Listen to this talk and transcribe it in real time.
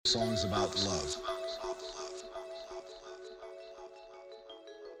songs about love.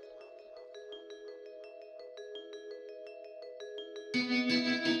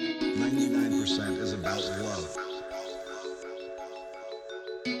 99% is about love.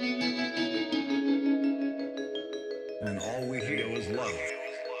 And all we hear is love.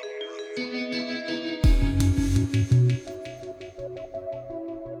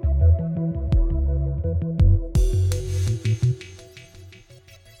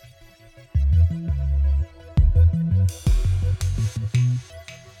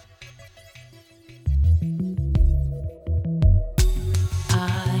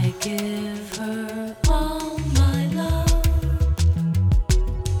 I give her all my love.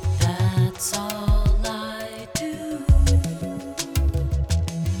 That's all I do.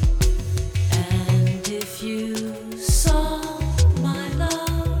 And if you saw my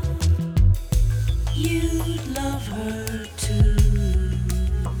love, you'd love her too.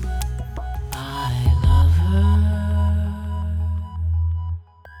 I love her.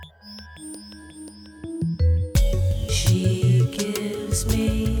 She gives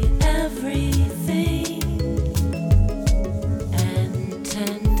me everything, and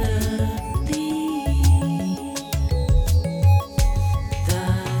tenderly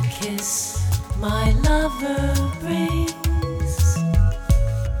the kiss my lover brings,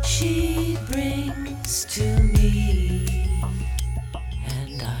 she brings to me,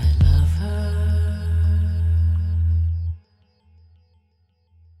 and I love her.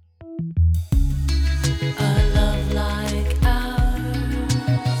 A love like ours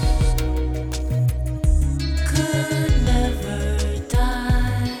could never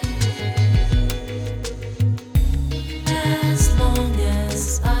die, as long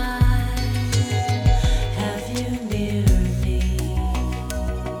as I have you near me.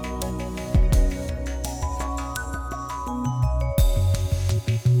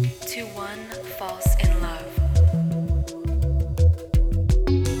 To one false in love.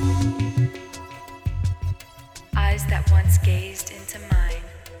 Eyes that once gazed into mine.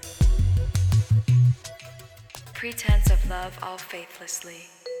 Pretense of love all faithlessly.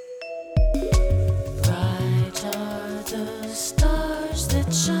 Bright are the stars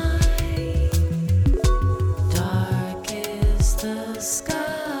that shine, dark is the sky.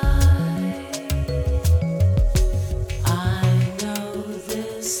 I know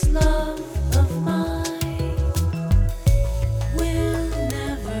this love of mine will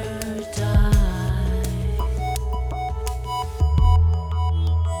never die.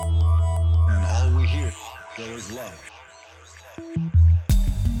 And all we hear is love.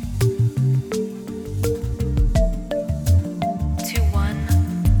 To one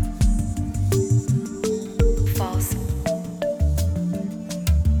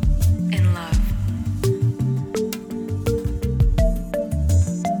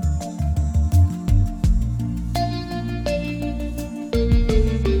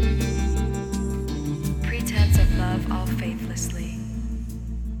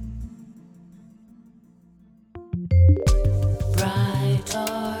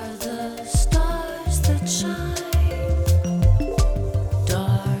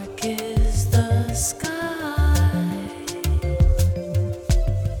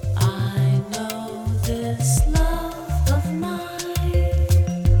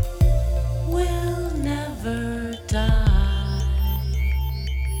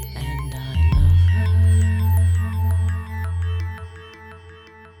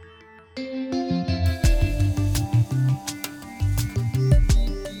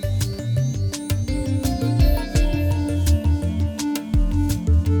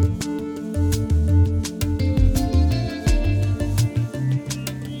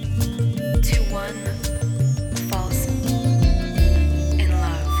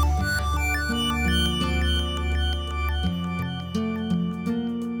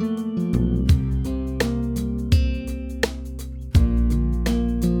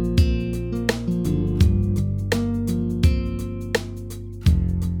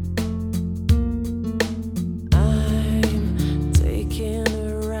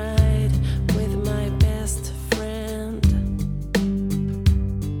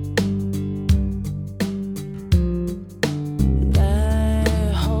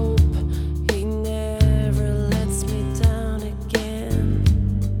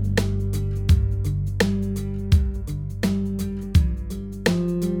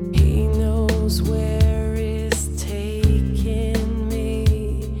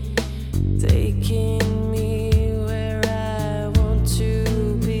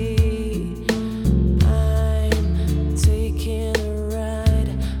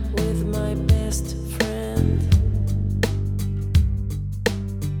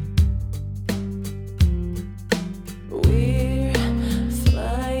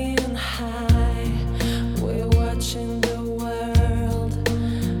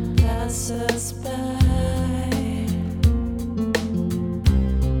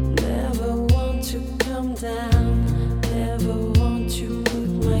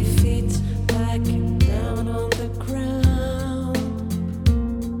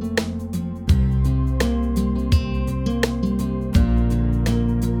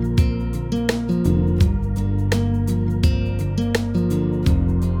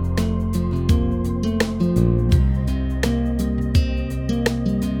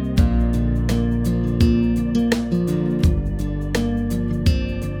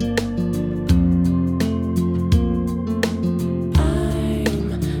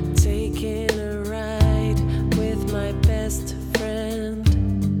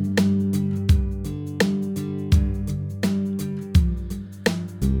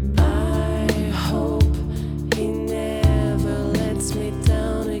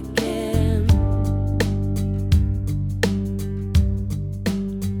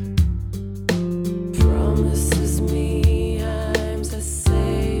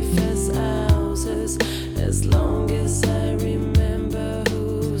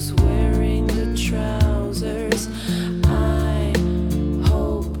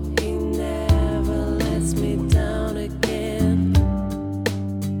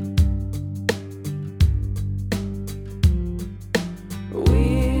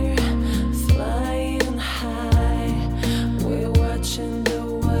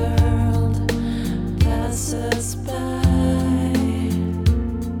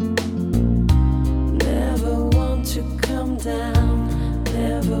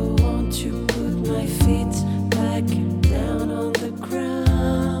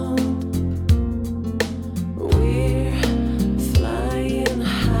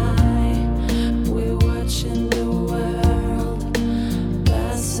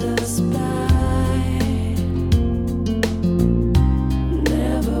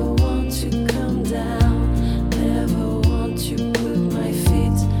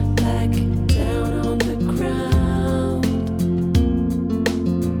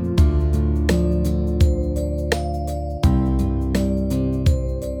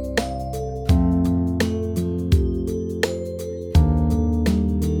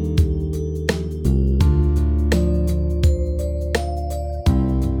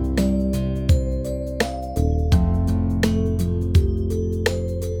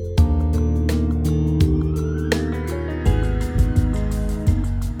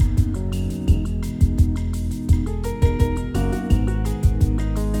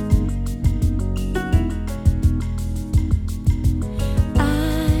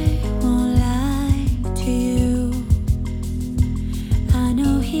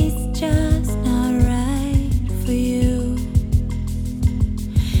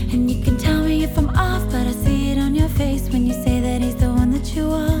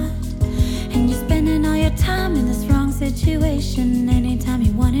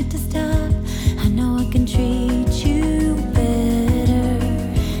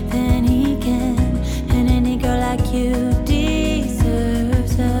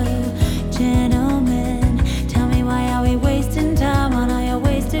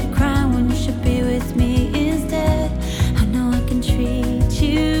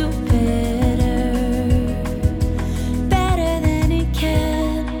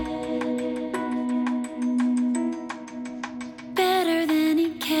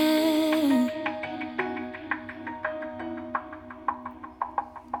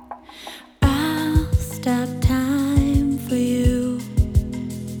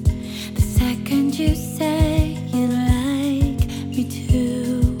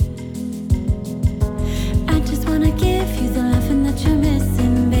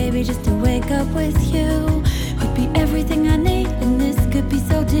baby, just to wake up with you would be everything I need, and this could be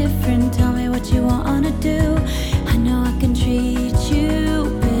so different. Tell me what you wanna do. I know I can treat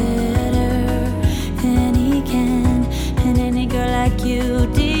you better than he can, and any girl like you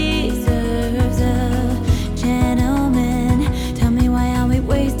deserves a gentleman. Tell me why are we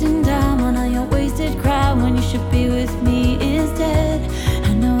wasting time on all your wasted cry when you should be with me instead.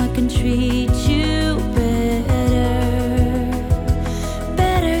 I know I can treat you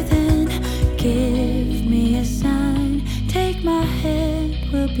better than give me a sign. Take my hand,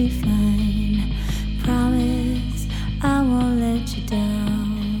 we'll be fine. Promise I won't let you down.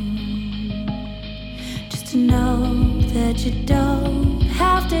 Just to know that you don't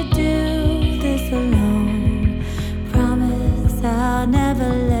have to do this alone. Promise I'll never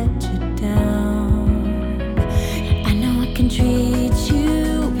let you down. I know I can treat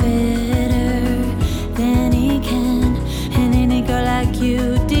you better than he can, and any girl like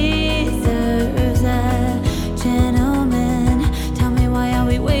you deserves a gentleman. Tell me why are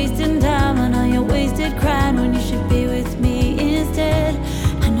we wasting time on all your wasted crying when you should be with me instead.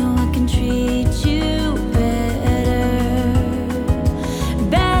 I know I can treat you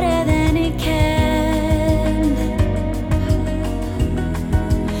better than he can,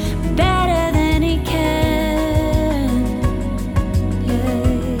 better than he can, yeah.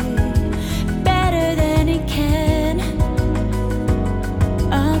 Better than he can,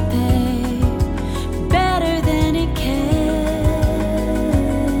 oh babe, better than he can.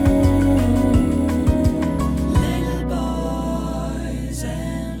 Little boys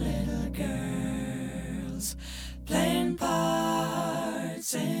and little girls playing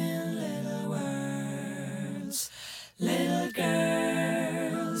parts in little worlds. Little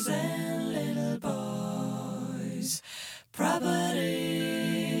girls and little boys,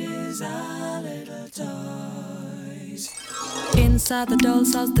 properties are little toys. Inside the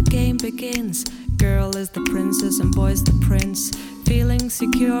doll's house the game begins. Girl is the princess and boy's the prince. Feeling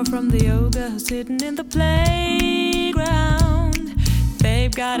secure from the ogre who's hidden in the playground.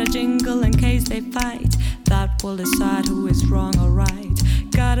 They've got a jingle in case they fight. That will decide who is wrong or right.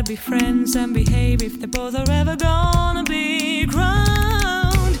 Gotta be friends and behave if they both are ever gonna be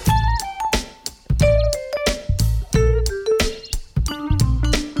crowned.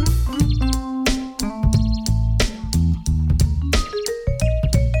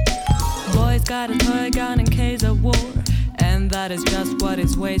 Boy's got a toy gun in case of war, and that is just what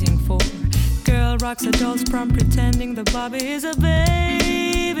he's waiting for. Girl rocks a doll's prom pretending the Bobby is a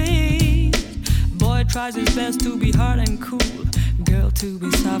baby. Boy tries his best to be hard and cool, girl to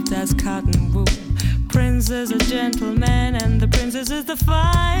be soft as cotton wool. Prince is a gentleman and the princess is the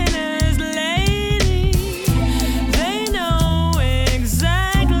finest lady. They know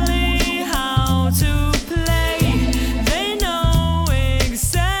exactly how to play. They know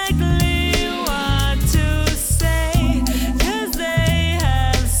exactly what to say, 'cause they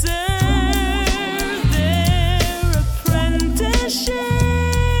have served their apprenticeship.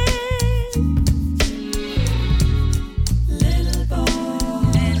 Little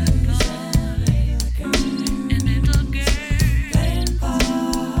boys and little girls playing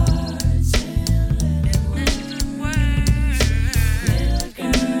parts in little worlds. Little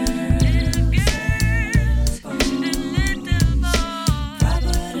girls and little boys,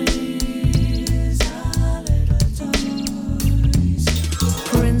 properties are little toys.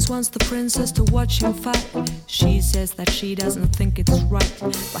 Prince wants the princess to watch him fight. She says that she doesn't think it's right,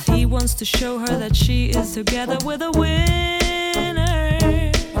 but he wants to show her that she is together with a winner.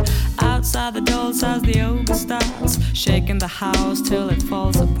 Outside the doll's house the ogre starts, shaking the house till it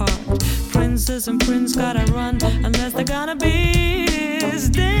falls apart. Princess and prince gotta run unless they're gonna be his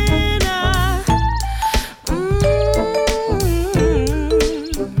dinner.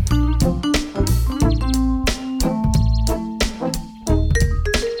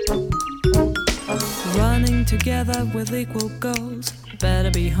 Running together with equal goals,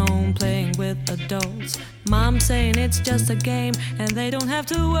 better be home playing with adults. Mom saying it's just a game and they don't have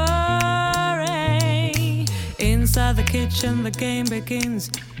to worry. Inside the kitchen the game begins.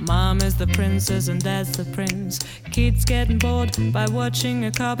 Mom is the princess and dad's the prince. Kids getting bored by watching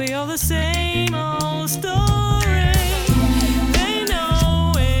a copy of the same old story. They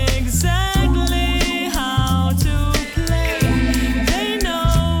know exactly how to play. They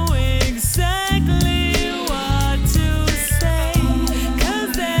know exactly what to say,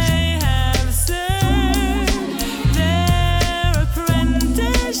 'cause they have served their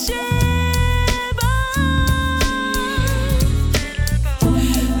apprenticeship.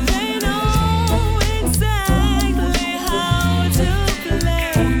 They know exactly how to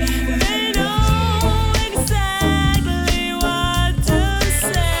play. They know exactly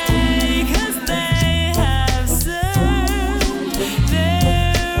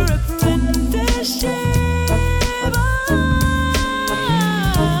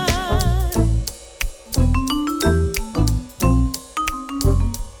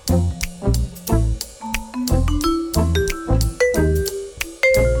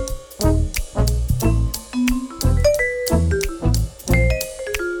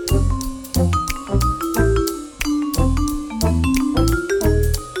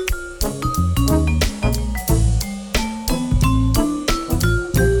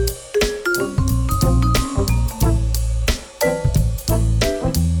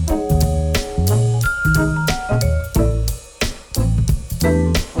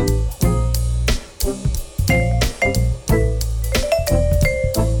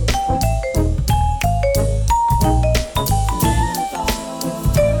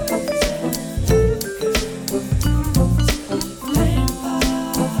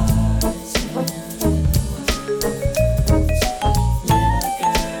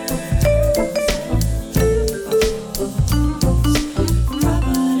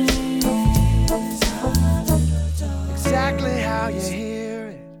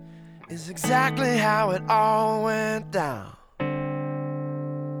exactly how it all went down.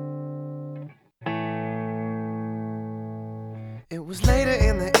 It was later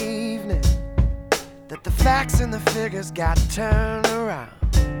in the evening that the facts and the figures got turned around.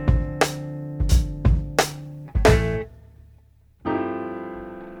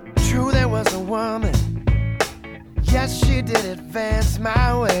 True, there was a woman, yes, she did advance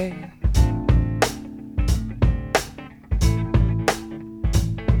my way.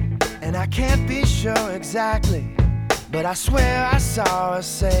 And I can't be sure exactly, but I swear I saw her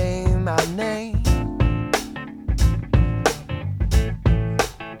say my name.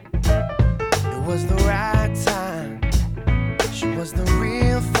 It was the right time, she was the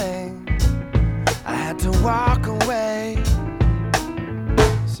real thing. I had to walk away.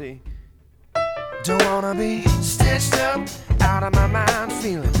 See, don't wanna be stitched up, out of my mind,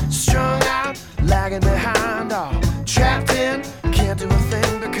 feeling strung out, lagging behind, all trapped in. Can't do a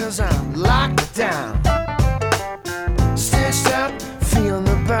thing because I'm locked down. Stitched up, feeling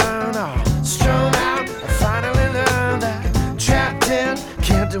the burn, all strung out. I finally learned that trapped in.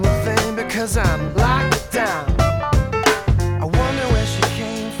 Can't do a thing because I'm locked down. I wonder where she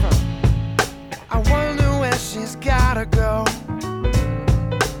came from. I wonder where she's gotta go.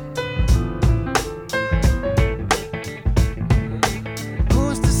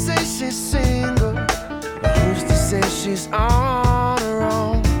 Who's to say she's single? Who's to say she's on her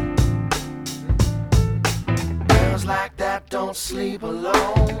own? Girls like that don't sleep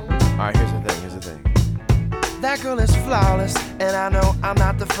alone. Alright, here's the thing. That girl is flawless, and I know I'm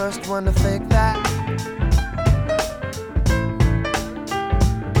not the first one to think that.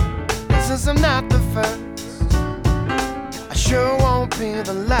 Since I'm not the first, I sure won't be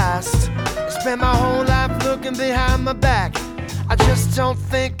the last. I spent my whole life looking behind my back. I just don't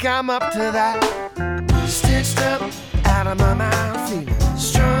think I'm up to that. Stitched up, out of my mind, feeling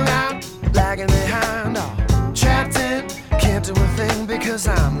strung out, lagging behind, all trapped in. Can't do a thing because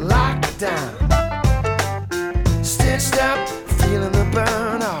I'm locked down. Stitched up, feeling the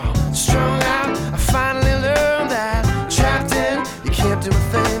burn, all strung out. I finally learned that trapped in, you can't do a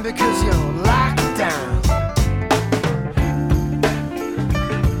thing because you're locked down.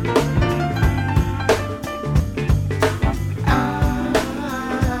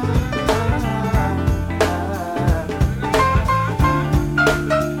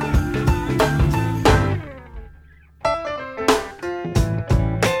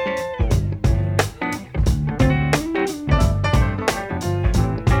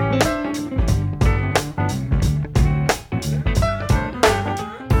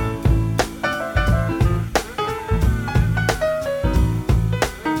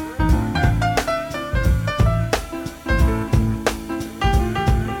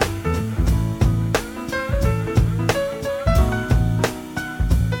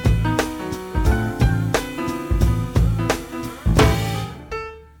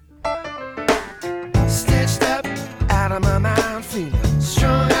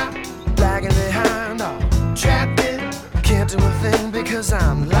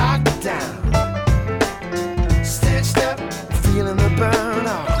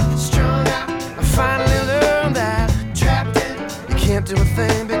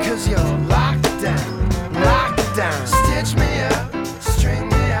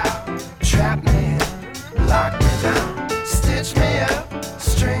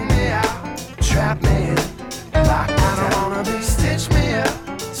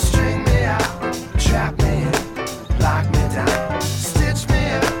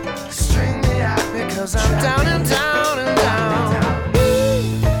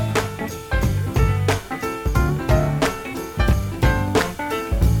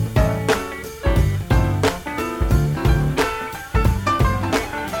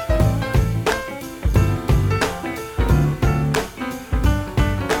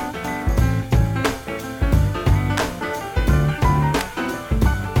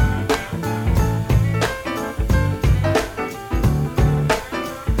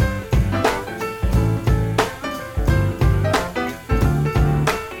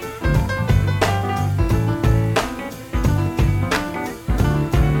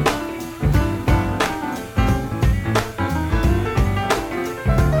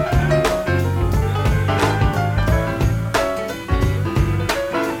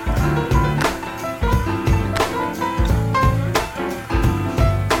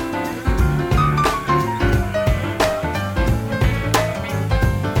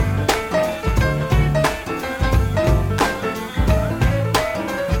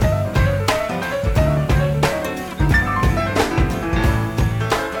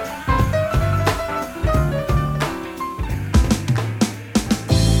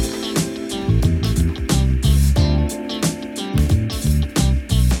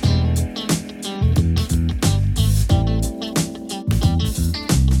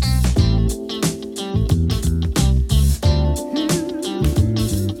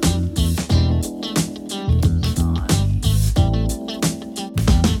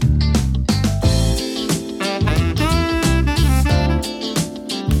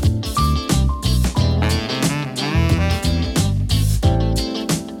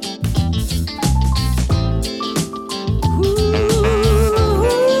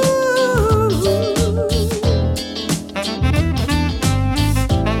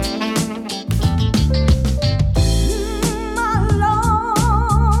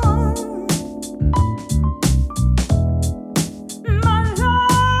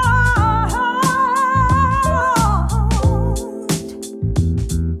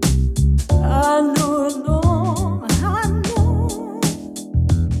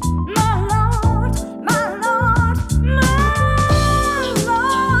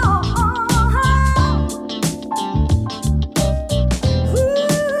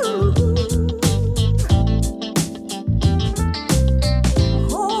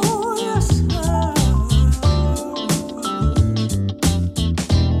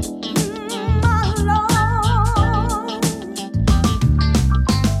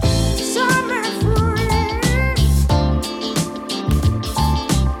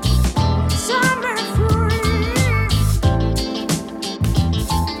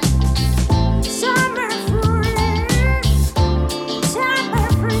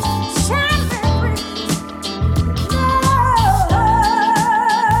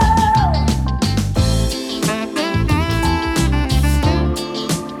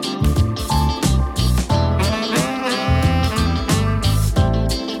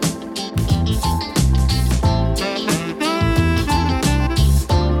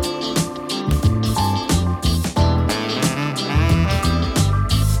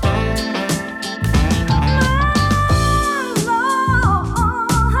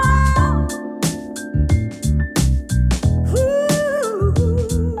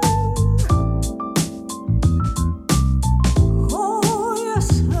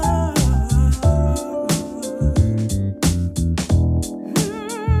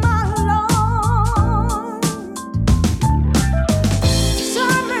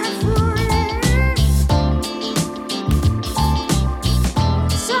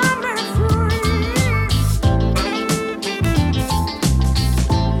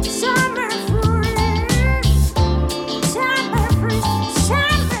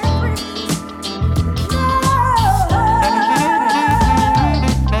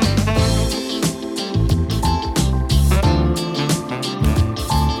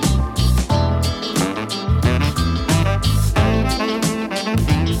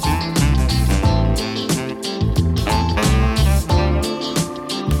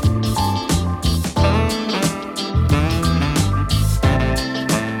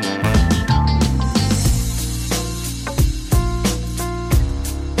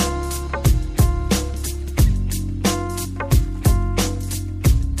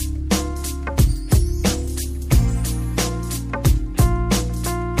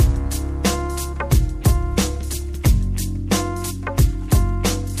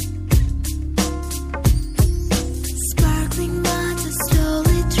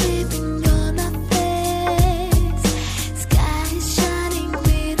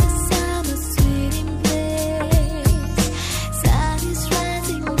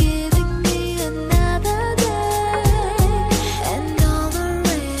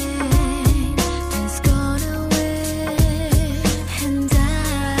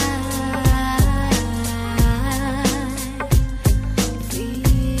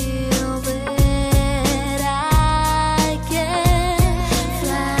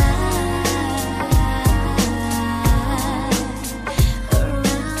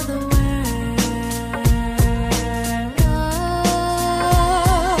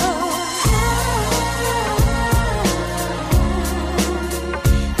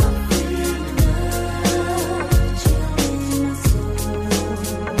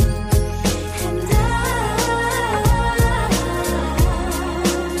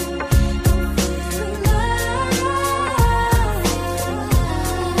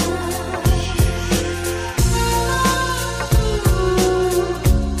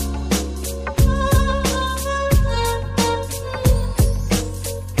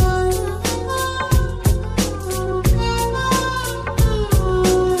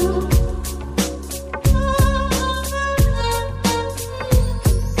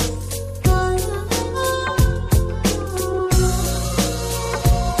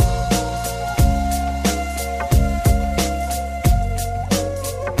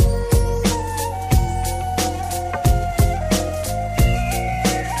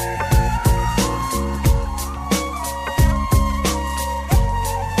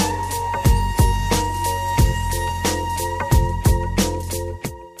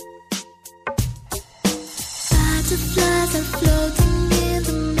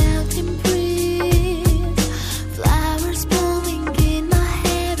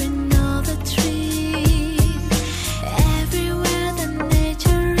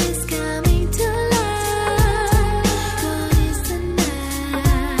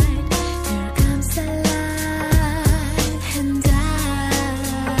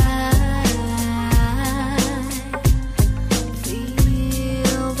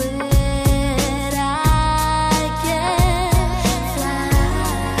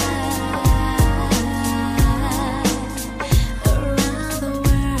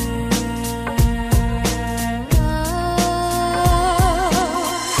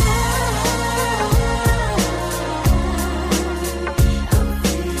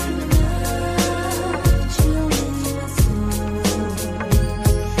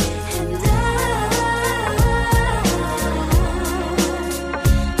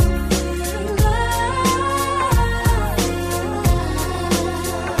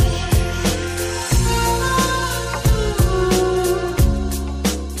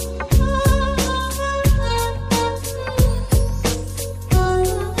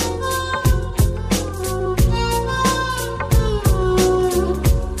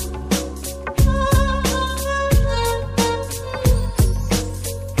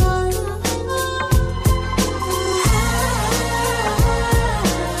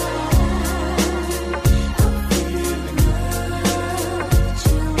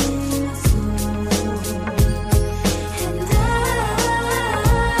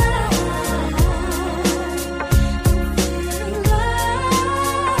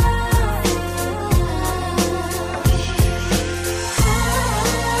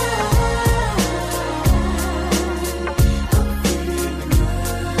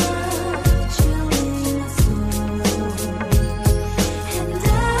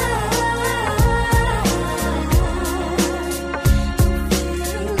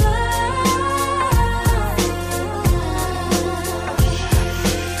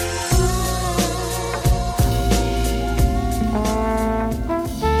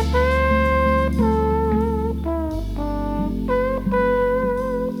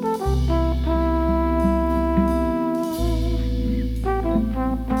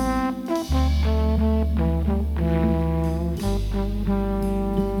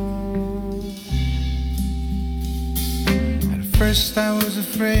 I was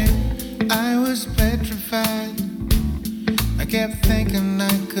afraid, I was petrified. I kept thinking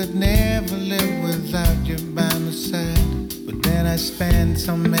I could never live without you by my side. But then I spent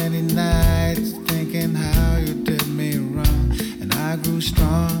so many nights thinking how you did me wrong. And I grew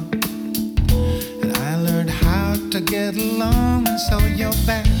strong, and I learned how to get along. And so you're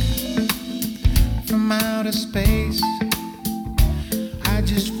back from outer space. I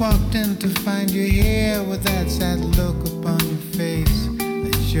just walked in to find you here with that sad look upon your face.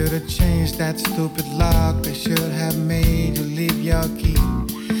 They should have changed that stupid lock. They should have made you leave your key.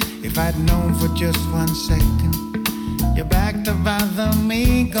 If I'd known for just 1 second you're back to bother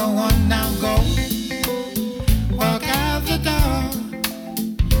me, go on now, go. Walk out the door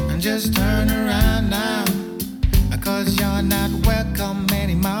and just turn around now, 'cause you're not welcome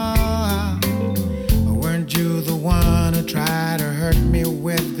anymore. Weren't you the one who tried to hurt me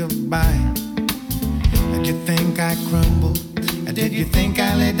with goodbye? Did you think I crumbled? Did you think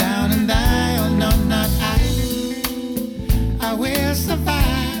I lay down and die? Oh no, not I. I will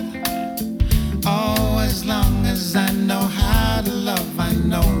survive. Oh, as long as I know how to love, I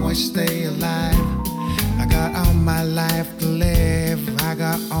know I stay alive. I got all my life to live, I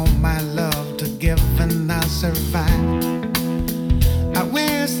got all my love to give, and I'll survive. I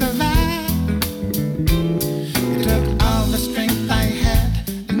will survive. You took all the strength I had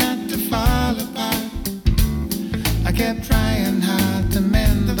not to fall apart. I kept trying hard to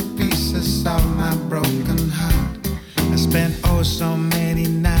mend the pieces of my broken heart. I spent oh so many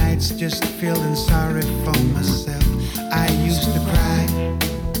nights just feeling sorry for myself. I used to cry,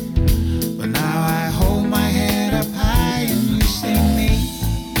 but now I hold my head up high and you see me.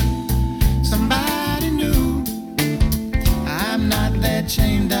 Somebody new. I'm not that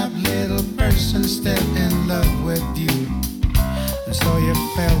chained up little person still in love with you. And so you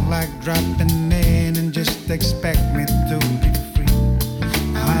felt like dropping in and just expect me to be free.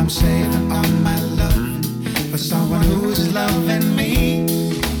 Now I'm saving all my love for someone who's loving me.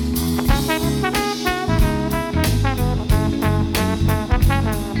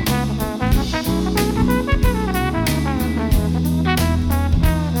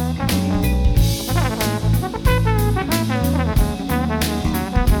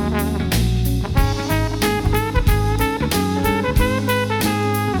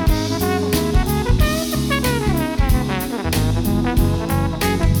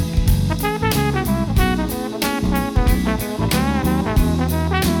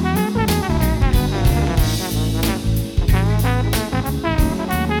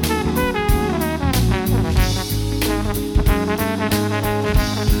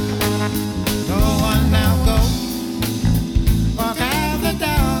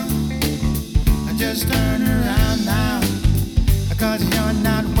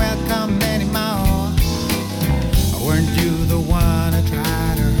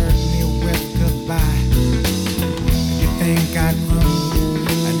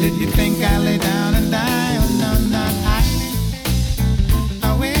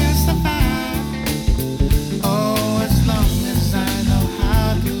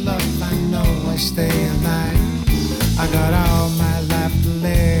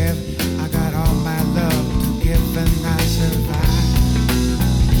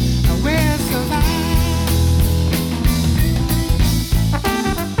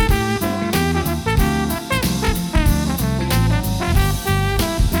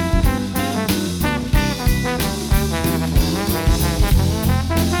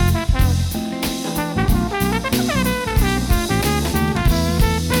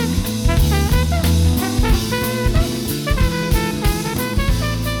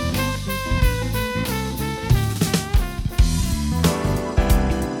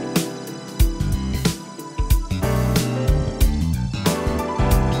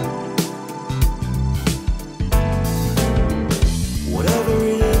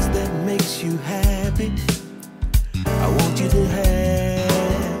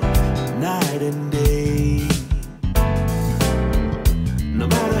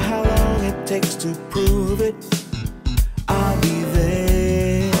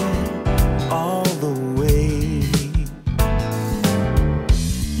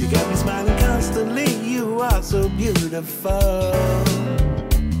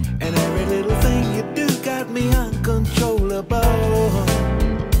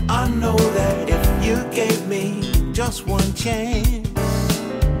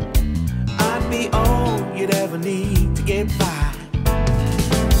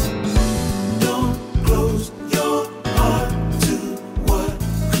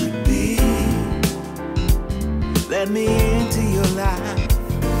 Let me into your life,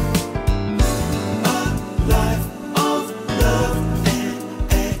 a life of love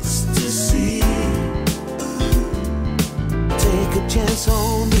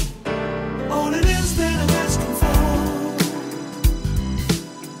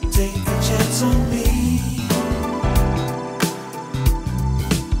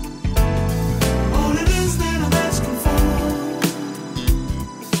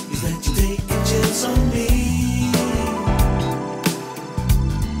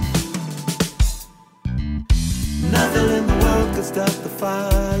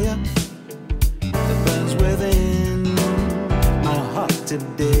fire that burns within my heart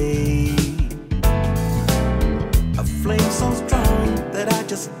today. A flame so strong that I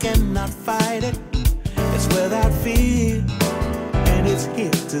just cannot fight it. It's without fear and it's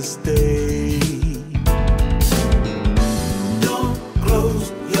here to stay. Don't close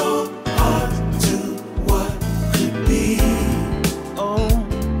your heart to what could be. Oh,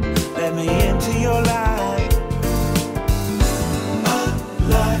 let me into your life. A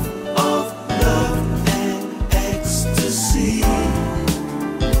life of love and ecstasy.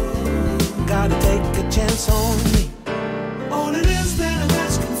 Gotta take a chance on me. All it is that I'm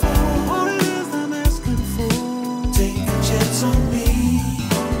asking for. All it is I'm asking for. Take a chance on me.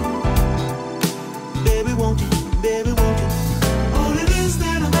 Baby, won't you? Baby, won't you? All it is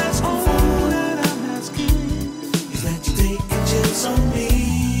that I'm asking for. All that I'm asking is that you take a chance on me.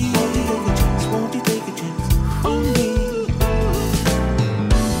 Won't you take a chance? Won't you take a chance on me?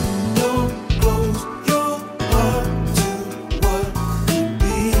 Don't close your heart to what could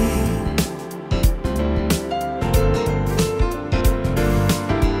be.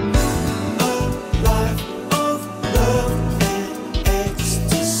 A life of love and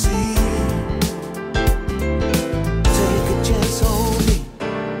ecstasy. Take a chance on me.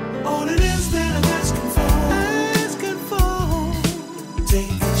 All it is that I'm asking for. Asking for.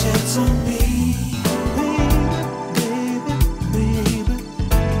 Take a chance on me. Baby, baby, baby.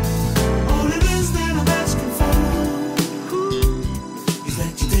 All it is that I'm asking for is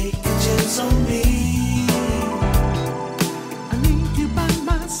that you take a chance on me. I need you by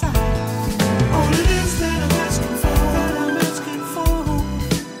my side. All it is that I'm asking for. That I'm asking for.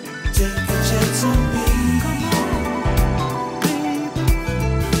 Take a chance on me. Come on, baby.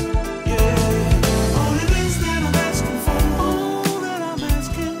 Yeah. All it is that I'm asking for. All that I'm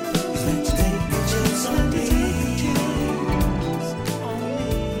asking is that you take a chance on me.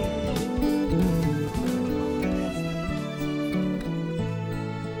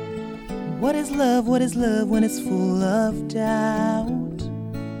 What is love? What is love when it's full of doubt?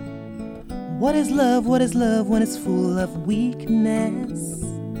 What is love? What is love when it's full of weakness?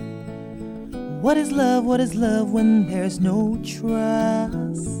 What is love? What is love when there's no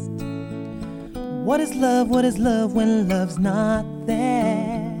trust? What is love? What is love when love's not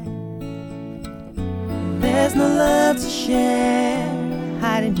there? There's no love to share,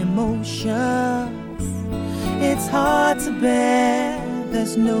 hiding emotions. It's hard to bear,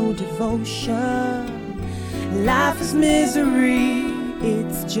 there's no devotion. Life is misery,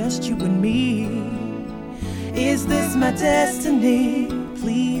 it's just you and me. Is this my destiny?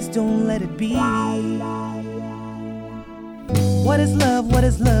 Please don't let it be. What is love? What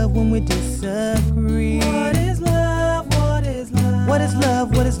is love when we disagree? What is love? What is love? What is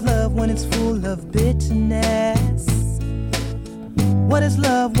love? What is love when it's full of bitterness? What is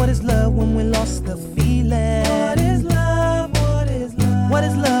love? What is love when we lost the feeling? What is love? What is love? What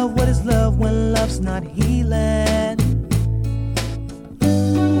is love? What is love when love's not healing?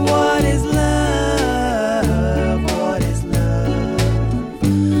 What is love? What is love?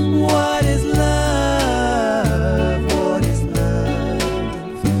 What is love? What is love?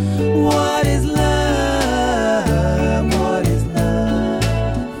 What is love? What is love?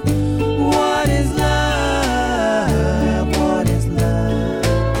 What is love? What is love?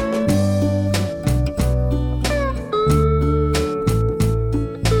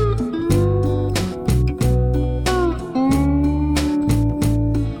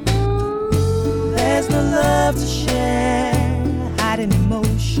 There's no love to share, hiding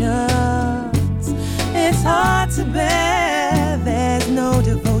emotions. It's hard to bear, there's no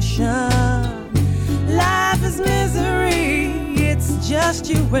devotion. Life is misery, it's just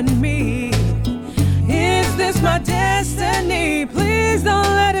you and me. Is this my destiny? Please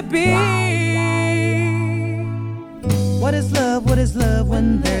don't let it be. What is love? What is love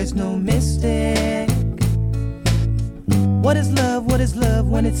when there's no mistake? What is love? What is love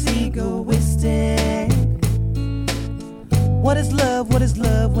when it's egoistic? What is love? What is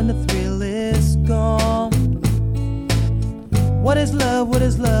love when the thrill is gone? What is love? What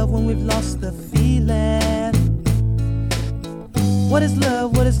is love when we've lost the feeling? What is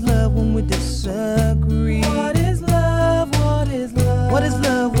love? What is love when we disagree? What is love? What is love? What is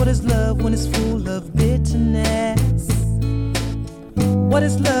love? What is love when it's full of bitterness? What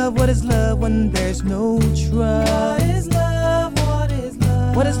is love? What is love when there's no trust? What is love? What is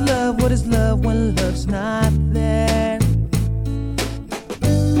love? What is love? What is love when love's not there?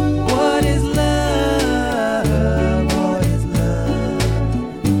 What is love? What is love?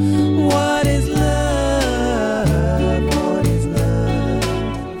 What is love? What is love?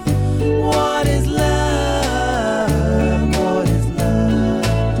 What is love? What is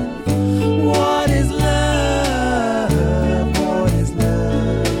love?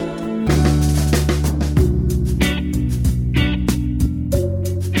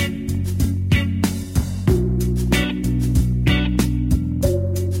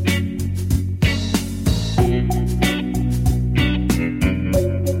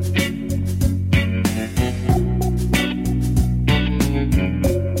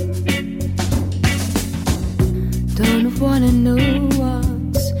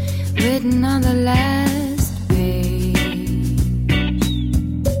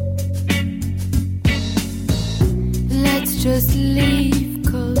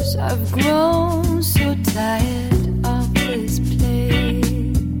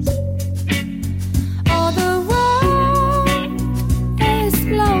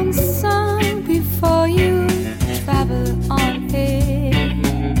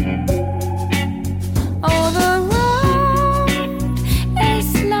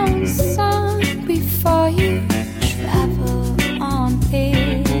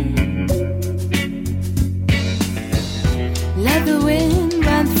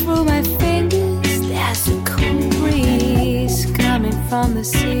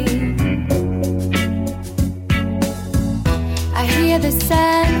 I hear the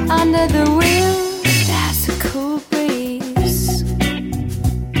sand under the wheels. There's a cool breeze.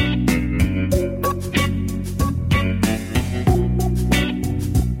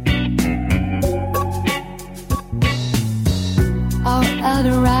 Oh,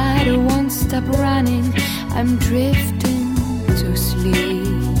 Eldorado won't stop running. I'm drifting to sleep.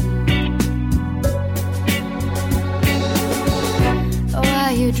 Oh,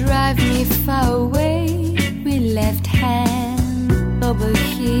 while you drive me far away, we left hand over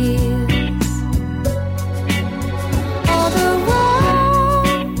heels. Oh, the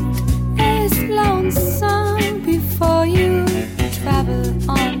road is lonesome before you travel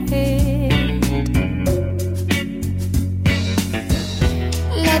on it.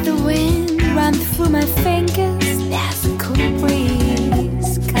 Let the wind run through my fingers. There's a cool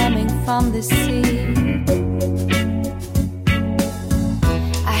breeze coming from the sea.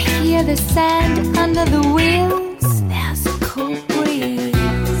 I hear the sand under the wheels. There's a cool breeze.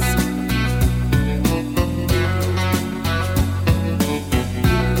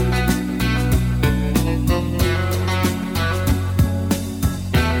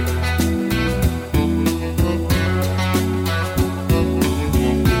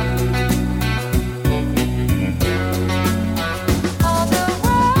 Oh, the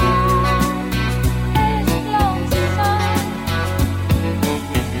road is lonesome.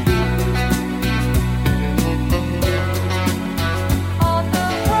 Oh, the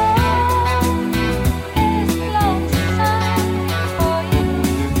road is lonesome for you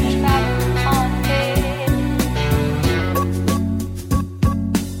to travel on it.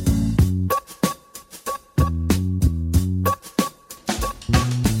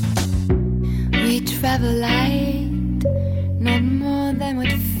 We travel light, not more than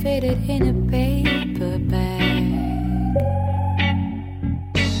would fit it in a paper bag.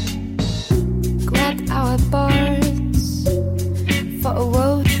 Grabbed our boards for a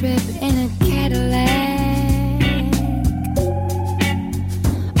road trip in a Cadillac.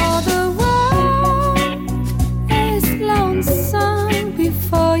 Oh, the road is lonesome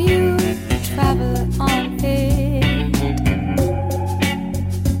before you travel on it.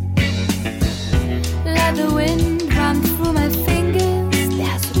 Let the wind run through my fingers.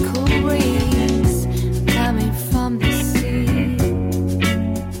 There's a cool breeze coming from the sea.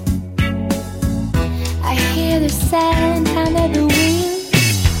 I hear the sand under the wheels.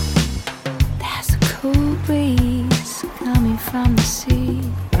 There's a cool breeze coming from the sea.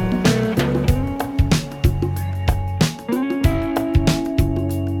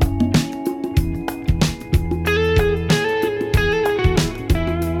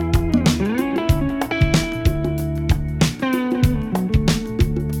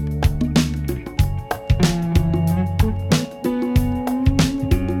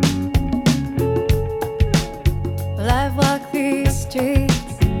 Well, I've walked these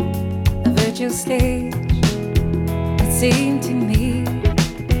streets, a virtual stage. It seemed to me,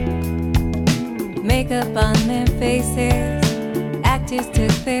 makeup on their faces, actors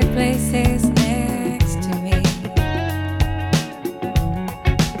took their places next to me.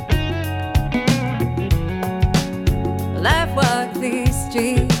 Well, I've walked these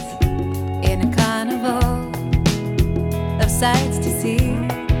streets in a carnival of sights to see.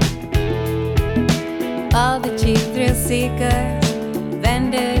 All the cheap thrill seekers,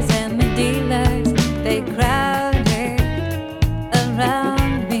 vendors and the dealers, they crowded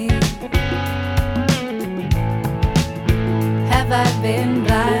around me. Have I been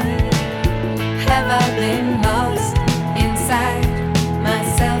blind? Have I been lost inside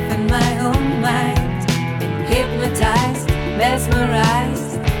myself and my own mind? Been hypnotized,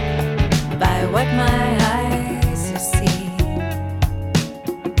 mesmerized by what my eyes have seen.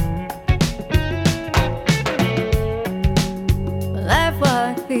 I've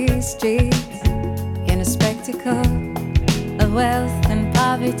walked these streets in a spectacle of wealth and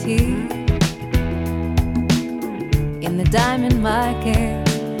poverty. In the diamond market,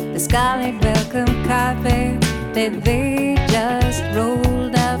 the scarlet welcome carpet that they just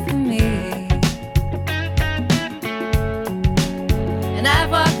rolled out for me. And I've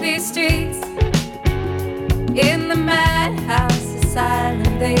walked these streets in the madhouse,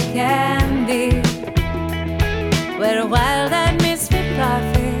 asylum they can be, where a wild-eyed misfit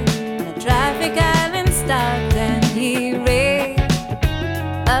prophet on a traffic island stopped and he raved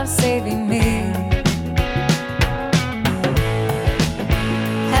of saving me.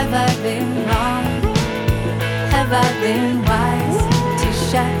 Have I been wrong? Have I been wise to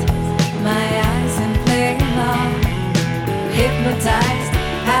shut my eyes and play along? Hypnotized,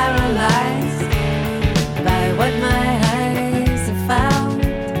 paralyzed by what my eyes have found.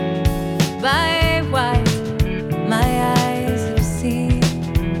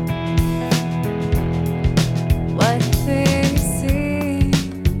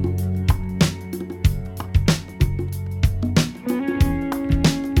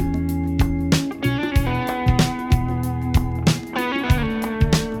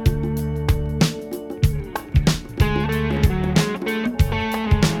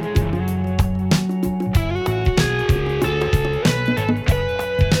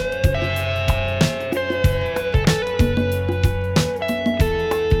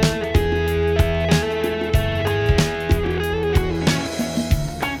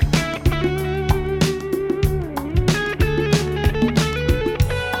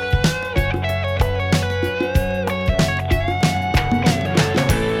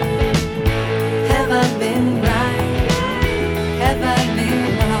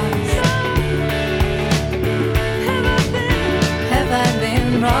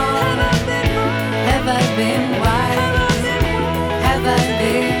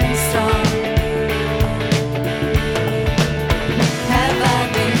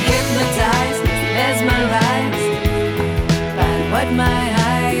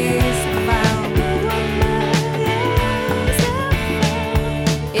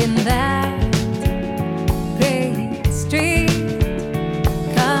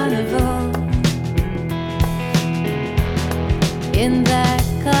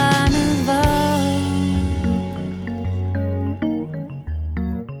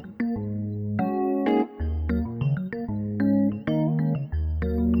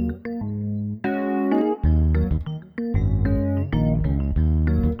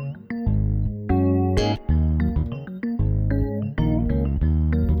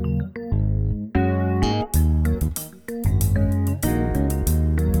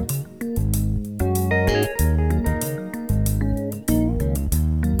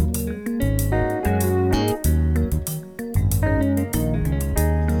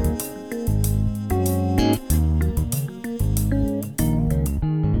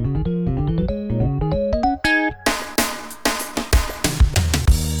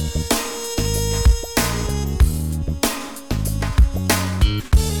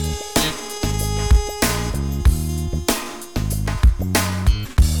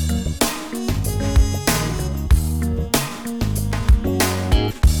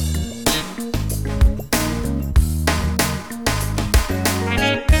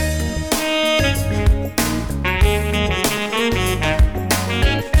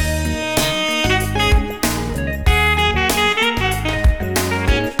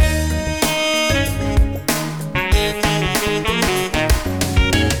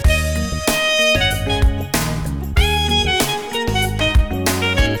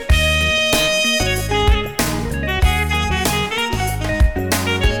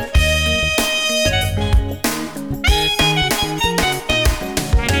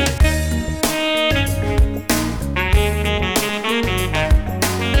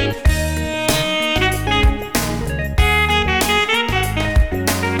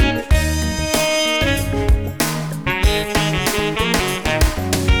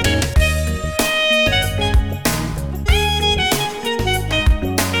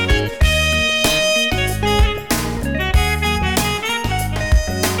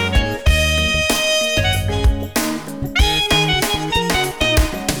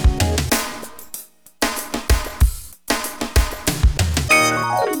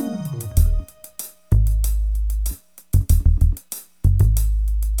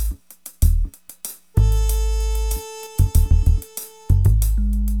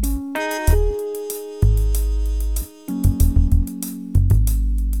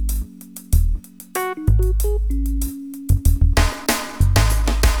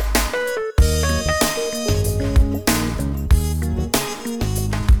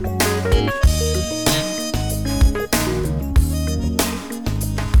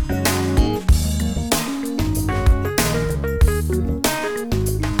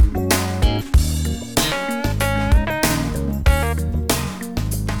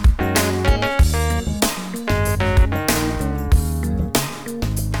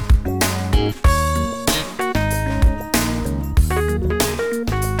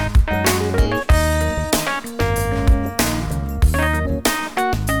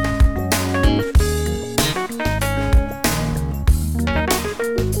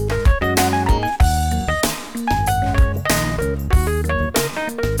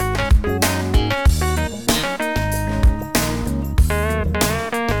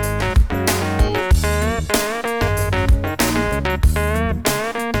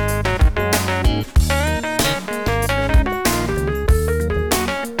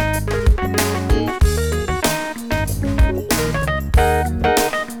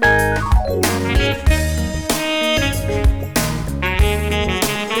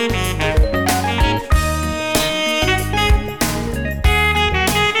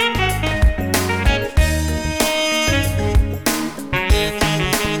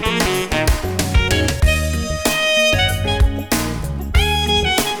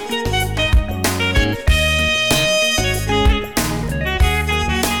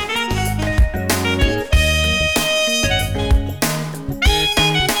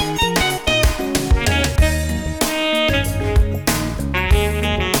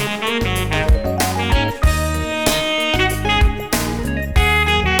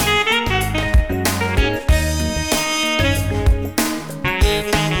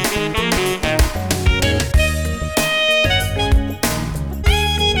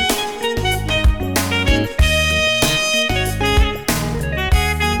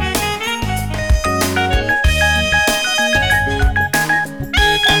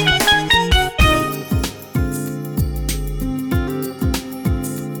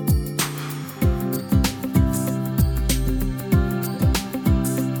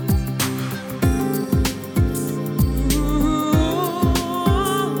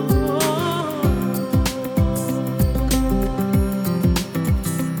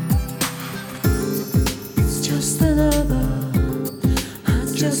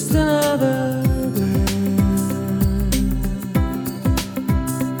 just another day.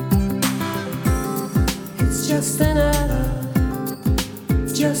 It's just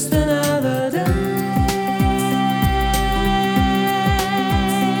another day.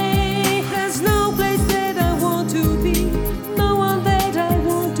 There's no place that I want to be, no one that I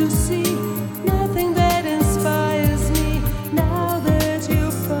want to see, nothing that inspires me now that you're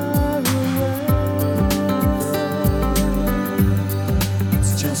far away.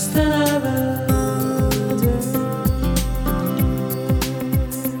 It's just another day.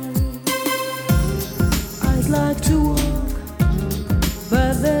 I'd like to walk,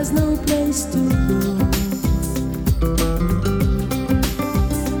 but there's no place to go.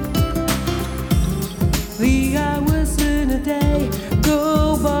 The hours in a day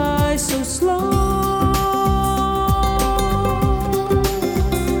go by so slow.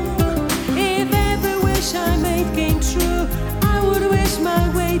 If every wish I made came true, I would wish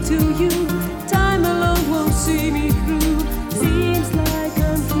my way to you. Time alone won't see me through. Seems like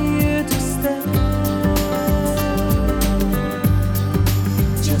I'm here to stay.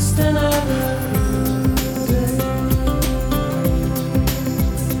 Just another day.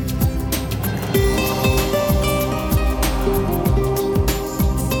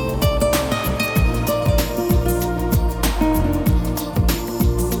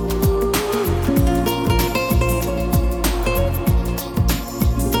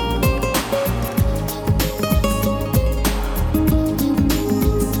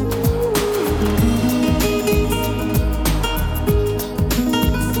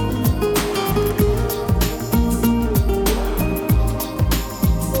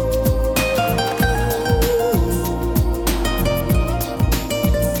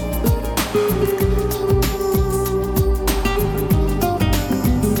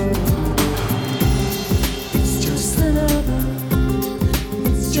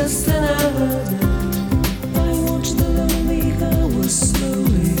 Just another day. I watch the lonely hours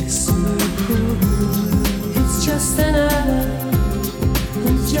slowly slip away. It's just another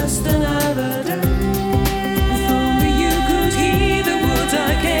day. If only you could hear the words I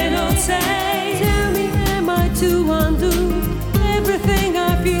cannot say. Tell me, am I to undo everything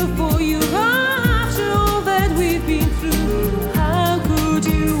I feel for you? After all that we've been through, how could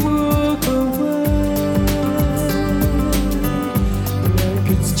you walk away?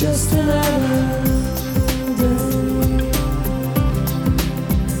 It's just another day.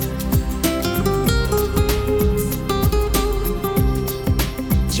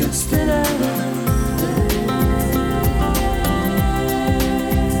 Just another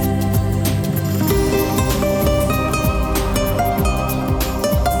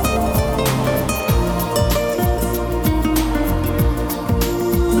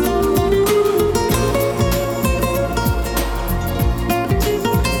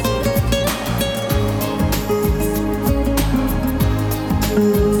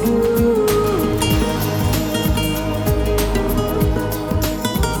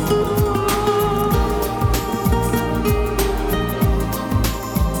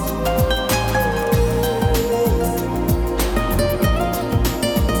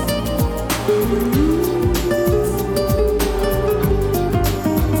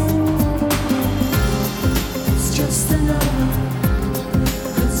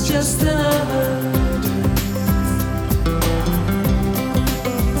just another day.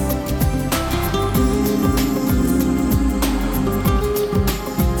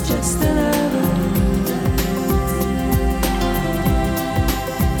 Just another day.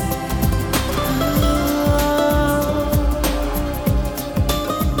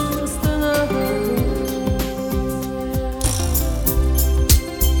 Just another day.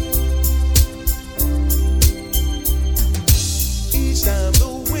 Each time the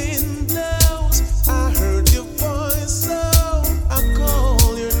wind blows,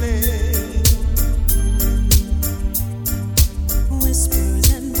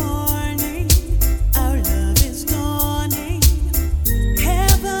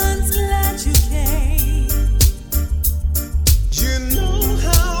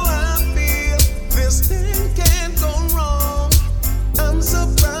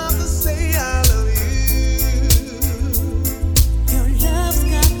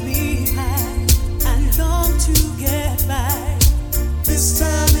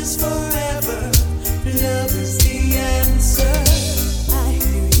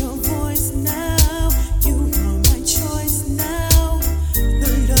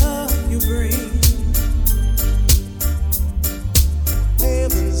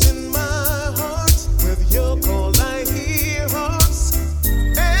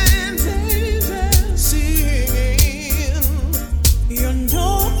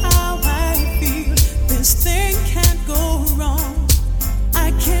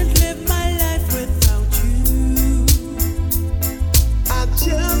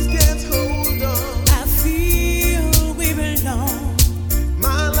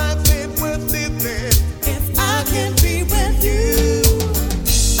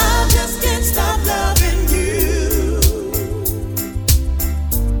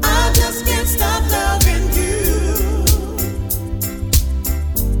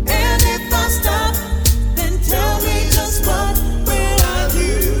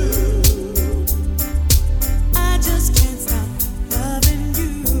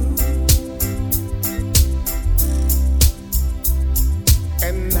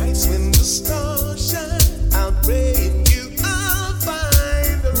 stars.